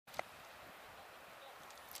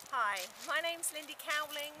Hi, my name's Lindy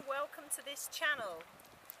Cowling. Welcome to this channel.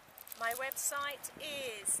 My website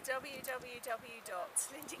is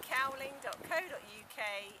www.lindycowling.co.uk,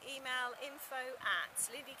 email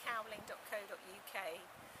info@lindycowling.co.uk.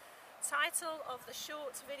 Title of the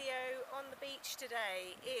short video on the beach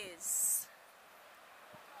today is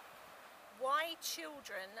Why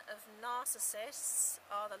Children of Narcissists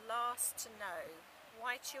Are the Last to Know.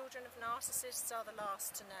 Why children of narcissists are the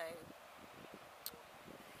last to know.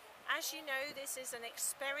 As you know, this is an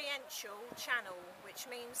experiential channel, which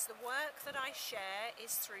means the work that I share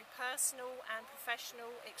is through personal and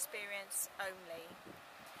professional experience only.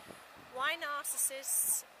 Why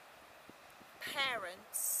narcissists'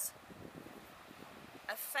 parents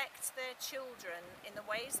affect their children in the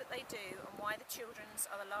ways that they do, and why the children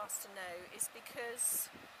are the last to know, is because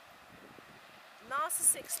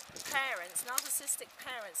narcissistic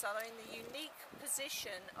parents are in the unique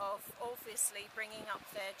position of obviously bringing up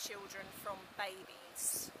their children from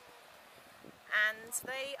babies, and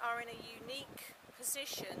they are in a unique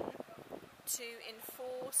position to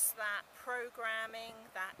enforce that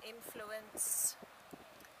programming, that influence,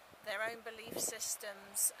 their own belief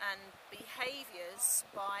systems and behaviours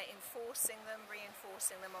by enforcing them,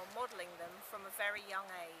 reinforcing them or modelling them from a very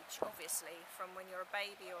young age, obviously from when you're a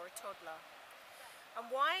baby or a toddler. And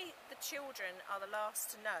why the children are the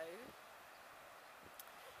last to know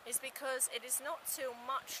is because it is not till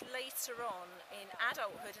much later on in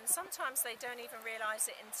adulthood, and sometimes they don't even realise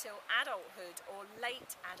it until adulthood or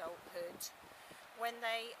late adulthood, when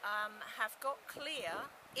they have got clear,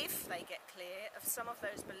 if they get clear, of some of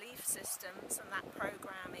those belief systems and that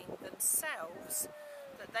programming themselves,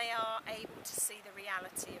 that they are able to see the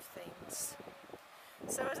reality of things.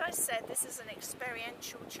 So as I said, this is an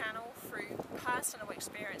experiential channel through personal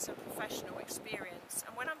experience and professional experience.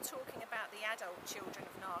 And when I'm talking about the adult children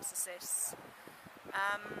of narcissists,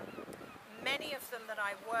 many of them that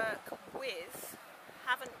I work with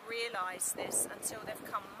haven't realised this until they've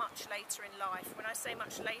come much later in life. When I say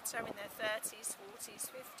much later, in their 30s, 40s,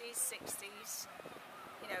 50s, 60s,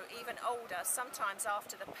 you know, even older, sometimes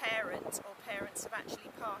after the parent or parents have actually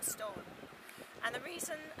passed on. And the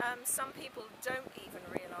reason some people don't even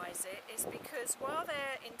realise it is because while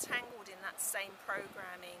they're entangled in that same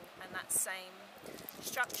programming and that same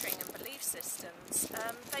structuring and belief systems,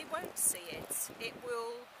 they won't see it. It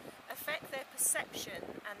will affect their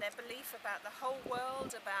perception and their belief about the whole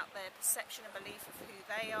world, about their perception and belief of who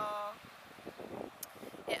they are.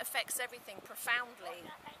 It affects everything profoundly.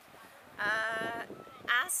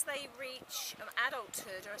 As they reach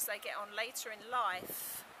adulthood, or as they get on later in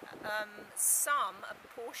life, a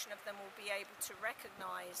proportion of them will be able to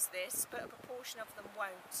recognise this, but a proportion of them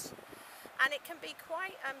won't. And it can be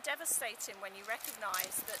quite devastating when you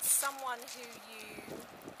recognise that someone who you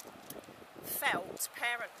felt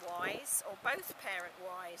parent-wise, or both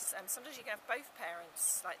parent-wise, sometimes you can have both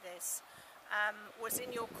parents like this, was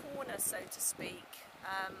in your corner, so to speak,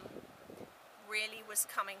 really was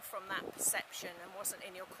coming from that perception and wasn't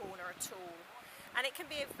in your corner at all. And it can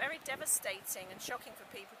be very devastating and shocking for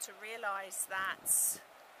people to realise that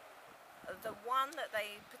the one that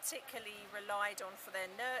they particularly relied on for their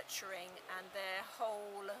nurturing and their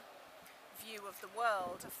whole view of the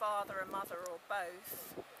world, a father, a mother or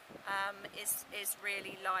both, is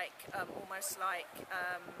really like almost like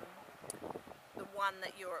the one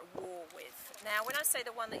that you're at war with. Now when I say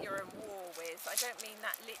the one that you're at war with, I don't mean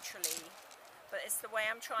that literally, but it's the way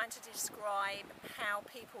I'm trying to describe how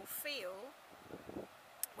people feel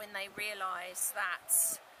when they realise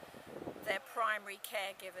that their primary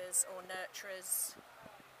caregivers or nurturers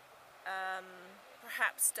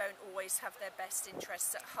perhaps don't always have their best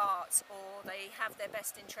interests at heart, or they have their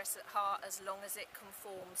best interests at heart as long as it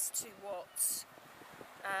conforms to what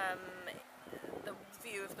the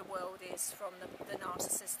view of the world is from the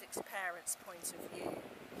narcissistic parent's point of view.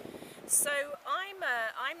 So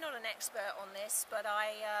I'm not an expert on this, but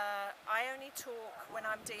I only talk when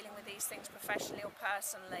I'm dealing with these things professionally or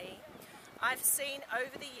personally. I've seen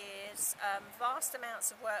over the years vast amounts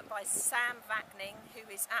of work by Sam Vakning, who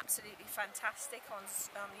is absolutely fantastic on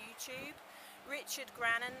YouTube. Richard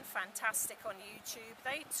Grannon, fantastic on YouTube.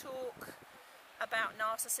 They talk about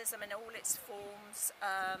narcissism in all its forms.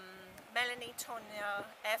 Melanie Tonya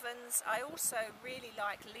Evans. I also really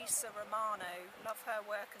like Lisa Romano, love her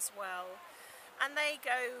work as well. And they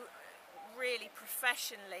go really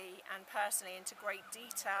professionally and personally into great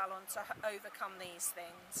detail on to overcome these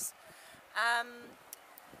things.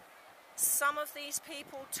 Some of these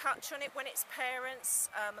people touch on it when it's parents,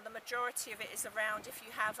 and the majority of it is around if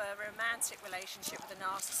you have a romantic relationship with a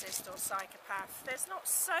narcissist or psychopath. There's not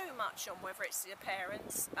so much on whether it's your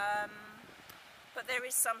parents. but there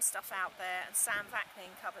is some stuff out there, and Sam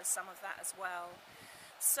Vaknin covers some of that as well.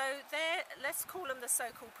 So let's call them the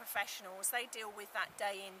so-called professionals. They deal with that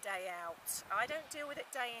day in, day out. I don't deal with it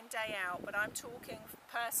day in, day out, but I'm talking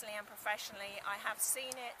personally and professionally. I have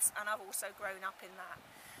seen it, and I've also grown up in that.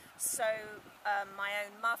 So my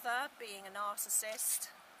own mother being a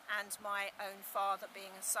narcissist, and my own father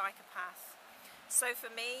being a psychopath. So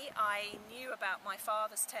for me, I knew about my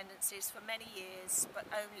father's tendencies for many years, but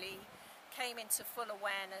only came into full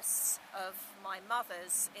awareness of my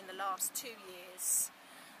mother's in the last 2 years.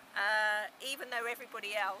 Even though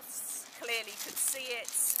everybody else clearly could see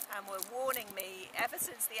it and were warning me ever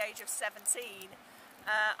since the age of 17,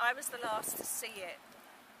 I was the last to see it.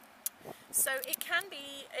 So it can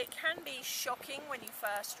be shocking when you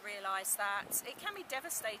first realise that. It can be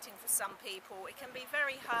devastating for some people. It can be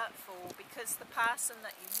very hurtful, because the person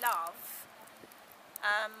that you love,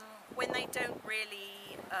 when they don't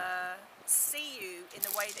really see you in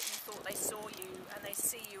the way that you thought they saw you, and they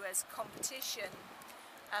see you as competition,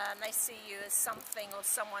 they see you as something or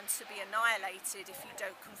someone to be annihilated if you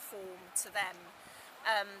don't conform to them.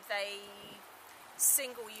 They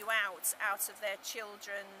single you out of their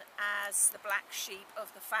children as the black sheep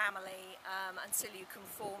of the family, until you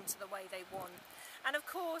conform to the way they want. And of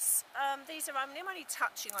course, I'm only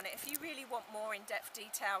touching on it. If you really want more in-depth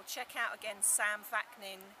detail, check out again Sam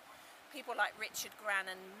Vaknin, people like Richard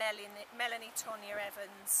Grannon, Melanie Tonya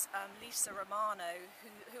Evans, Lisa Romano,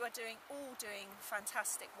 who are all doing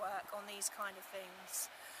fantastic work on these kind of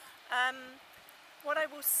things. What I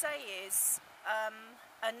will say is,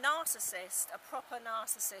 a narcissist, a proper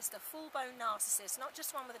narcissist, a full-blown narcissist, not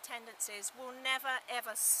just one with the tendencies, will never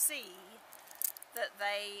ever see that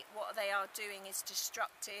what they are doing is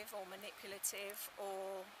destructive or manipulative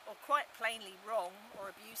or quite plainly wrong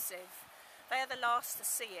or abusive. They are the last to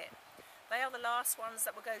see it. They are the last ones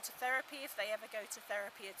that will go to therapy, if they ever go to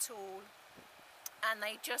therapy at all, and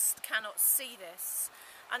they just cannot see this.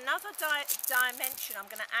 Another dimension I'm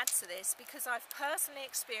going to add to this, because I've personally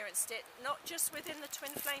experienced it, not just within the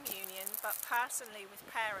Twin Flame Union, but personally with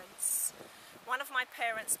parents. One of my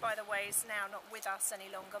parents, by the way, is now not with us any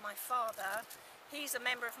longer, my father. He's a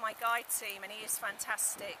member of my guide team, and he is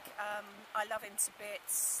fantastic. I love him to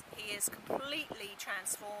bits. He is completely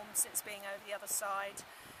transformed since being over the other side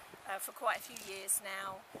for quite a few years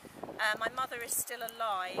now. My mother is still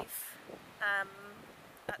alive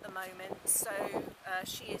at the moment, so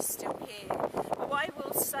she is still here. But what I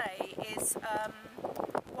will say is,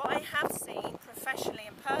 what I have seen professionally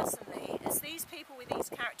and personally is these people with these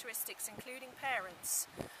characteristics, including parents,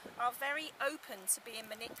 are very open to being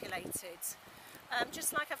manipulated.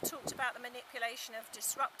 Just like I've talked about the manipulation of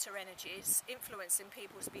disruptor energies influencing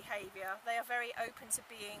people's behaviour, they are very open to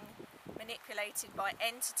being manipulated by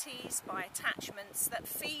entities, by attachments that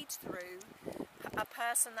feed through a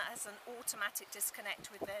person that has an automatic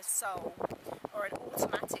disconnect with their soul, or an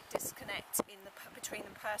automatic disconnect between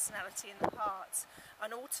the personality and the heart,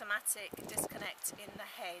 an automatic disconnect in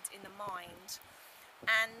the head, in the mind.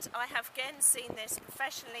 And I have again seen this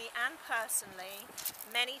professionally and personally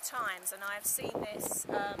many times, and I have seen this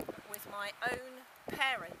with my own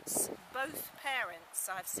parents, both parents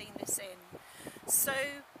I've seen this in. So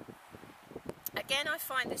again, I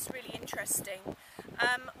find this really interesting.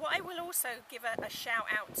 What I will also give a shout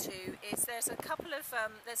out to is there's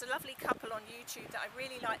a lovely couple on YouTube that I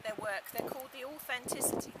really like their work. They're called The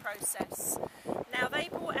Authenticity Process. Now, they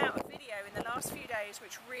brought out a video in the last few days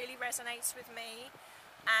which really resonates with me,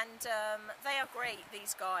 and they are great,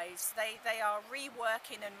 these guys. They are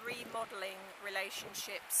reworking and remodeling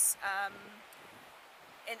relationships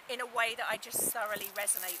in a way that I just thoroughly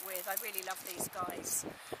resonate with. I really love these guys.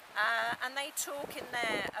 And they talk in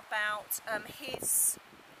there about his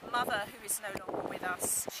mother, who is no longer with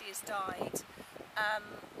us, she has died,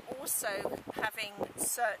 also having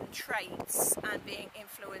certain traits and being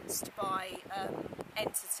influenced by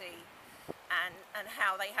entity, and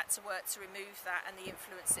how they had to work to remove that and the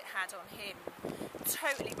influence it had on him.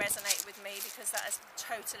 Totally resonate with me, because that has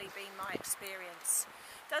totally been my experience.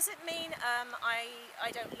 Does it mean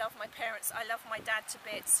I don't love my parents? I love my dad to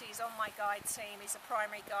bits. He's on my guide team. He's a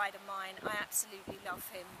primary guide of mine. I absolutely love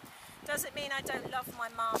him. Does it mean I don't love my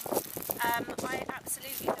mum? I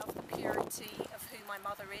absolutely love the purity of who my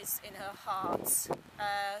mother is in her heart.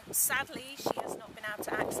 Sadly, she has not been able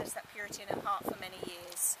to access that purity in her heart for many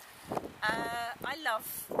years. I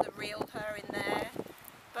love the real her in there,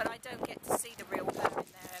 but I don't get to see the real her in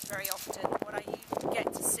there very often. What I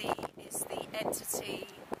get to see is the entity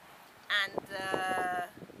and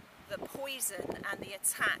the poison and the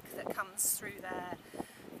attack that comes through there.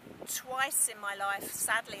 Twice in my life,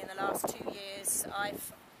 sadly in the last 2 years,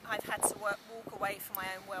 I've I've had to walk away for my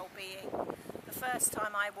own well-being. The first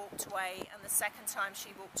time I walked away, and the second time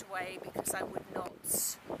she walked away because I would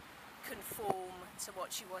not conform to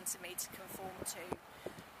what she wanted me to conform to.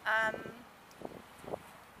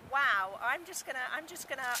 Wow, I'm just gonna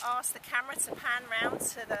ask the camera to pan round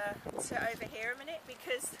to over here a minute,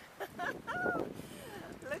 because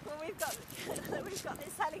look what we've got. We've got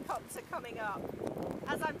this helicopter coming up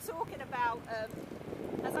as I'm talking about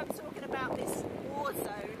this war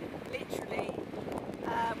zone, literally,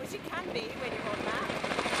 which it can be when you're on that.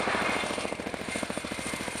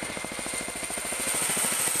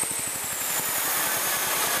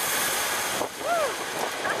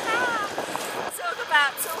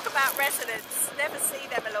 Talk about residents. Never see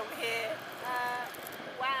them along here.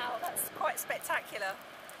 Wow, that's quite spectacular.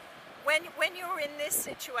 When you're in this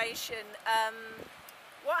situation,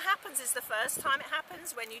 what happens is, the first time it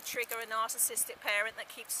happens, when you trigger a narcissistic parent that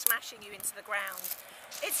keeps smashing you into the ground,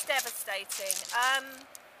 it's devastating.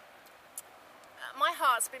 My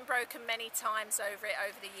heart's been broken many times over it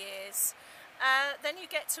over the years. Then you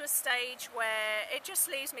get to a stage where it just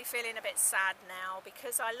leaves me feeling a bit sad now,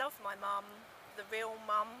 because I love my mum, the real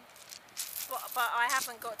mum, but I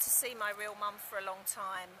haven't got to see my real mum for a long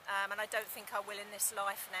time, and I don't think I will in this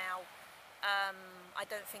life now. I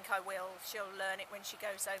don't think I will. She'll learn it when she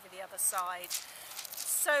goes over the other side.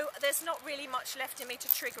 So there's not really much left in me to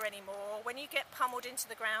trigger anymore. When you get pummeled into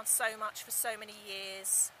the ground so much for so many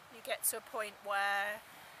years, you get to a point where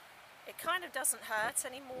it kind of doesn't hurt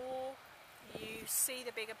anymore. You see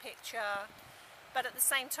the bigger picture, but at the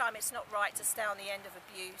same time it's not right to stay on the end of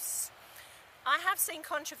abuse. I have seen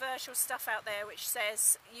controversial stuff out there which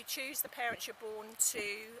says you choose the parents you're born to,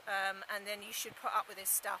 and then you should put up with this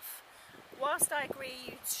stuff. Whilst I agree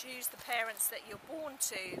you choose the parents that you're born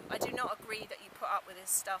to, I do not agree that you put up with this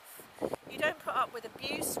stuff. You don't put up with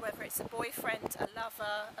abuse, whether it's a boyfriend, a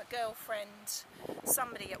lover, a girlfriend,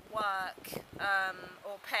 somebody at work,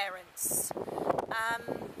 or parents.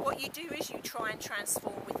 What you do is you try and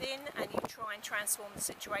transform within, and you try and transform the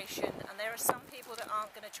situation, and there are some people that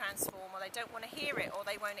aren't going to transform, or they don't want to hear it, or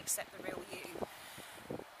they won't accept the real you.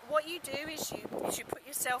 What you do is you put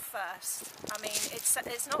yourself first. I mean,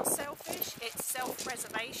 it's not selfish, it's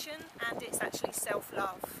self-preservation, and it's actually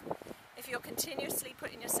self-love. If you're continuously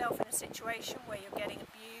putting yourself in a situation where you're getting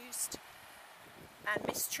abused and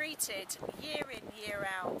mistreated year in, year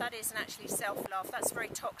out, that isn't actually self-love. That's very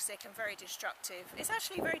toxic and very destructive. It's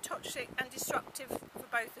actually very toxic and destructive for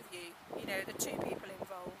both of you, you know, the two people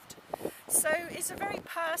involved. So it's a very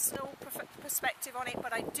personal perspective on it,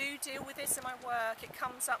 but I do deal with this in my work. It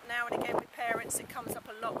comes up now and again with parents, it comes up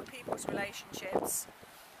a lot with people's relationships.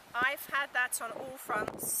 I've had that on all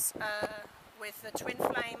fronts with the twin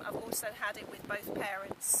flame. I've also had it with both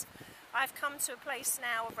parents. I've come to a place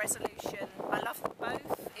now of resolution. I love them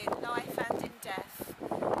both in life and in death.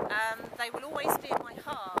 They will always be in my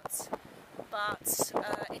heart, but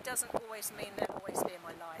it doesn't always mean they'll always be in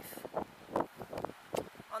my life.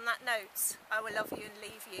 On that note, I will love you and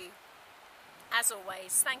leave you. As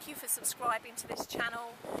always, thank you for subscribing to this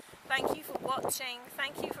channel. Thank you for watching.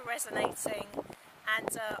 Thank you for resonating.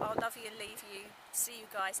 And I'll love you and leave you. See you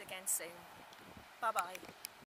guys again soon. Bye-bye.